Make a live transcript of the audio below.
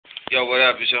Yo, what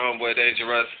up? It's your homeboy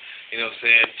Danjaruss. You know what I'm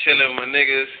saying? Chilling with my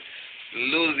niggas.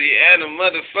 Louisiana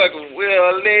motherfucker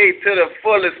Willie to the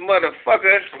fullest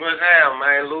motherfucker. What's happening,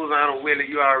 man? Louisiana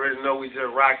Willie, you already know we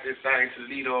just rocked this thing,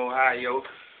 Toledo, Ohio.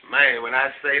 Man, when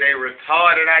I say they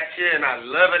retarded out here and I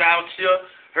love it out here,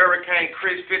 Hurricane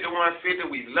Chris 5150,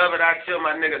 we love it out here,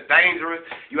 my nigga Dangerous.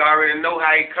 You already know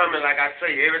how he coming, like I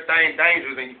say, everything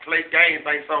dangerous, and you play games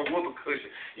like some whoopee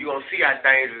cushion. You gonna see how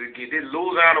dangerous it get. This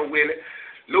Louisiana Willie.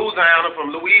 Louisiana,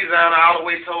 from Louisiana all the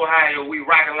way to Ohio, we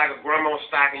rocking like a grandma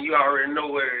stock, and you already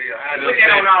know where it is. Look at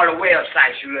on all the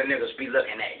websites you little niggas be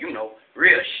looking at, you know,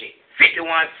 real shit.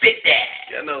 5150.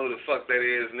 Y'all know who the fuck that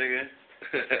is, nigga.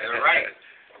 That's right.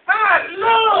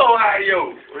 Hello,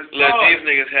 Ohio. Look, these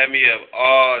niggas had me up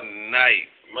all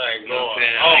night. Man, you know what I'm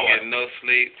saying? I ain't getting no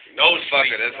sleep. No Fuck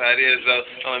sleep. it, that's how it is, though.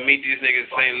 I'm gonna meet these niggas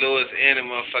in St. Louis and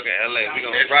in motherfucking LA. We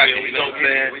gonna rock it, you know what I'm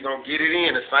saying? We gonna get it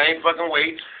in the same fucking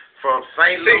way. From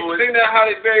St. Louis. Sing that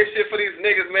Holly Berry shit for these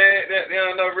niggas, man. They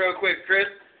don't know real quick, Chris.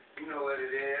 You know what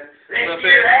it is. Let's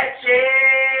get ratchet.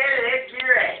 Let's get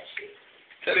ratchet.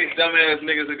 Tell these dumbass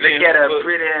niggas again. Look at her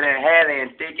prettier than Hallie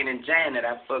and thicker than Jane that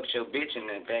I fucked your bitch in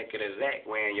the back of the Zach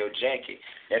wearing your jacket.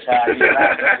 That's how I feel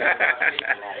like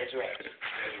now that's ratchet.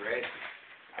 That's ratchet.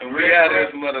 And we out of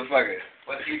this motherfucker.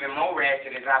 What's even more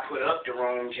ratchet is I put up the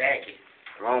wrong jacket.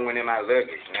 Wrong one in my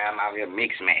luggage. Now I'm out here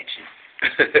mix matching.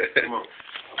 Come on.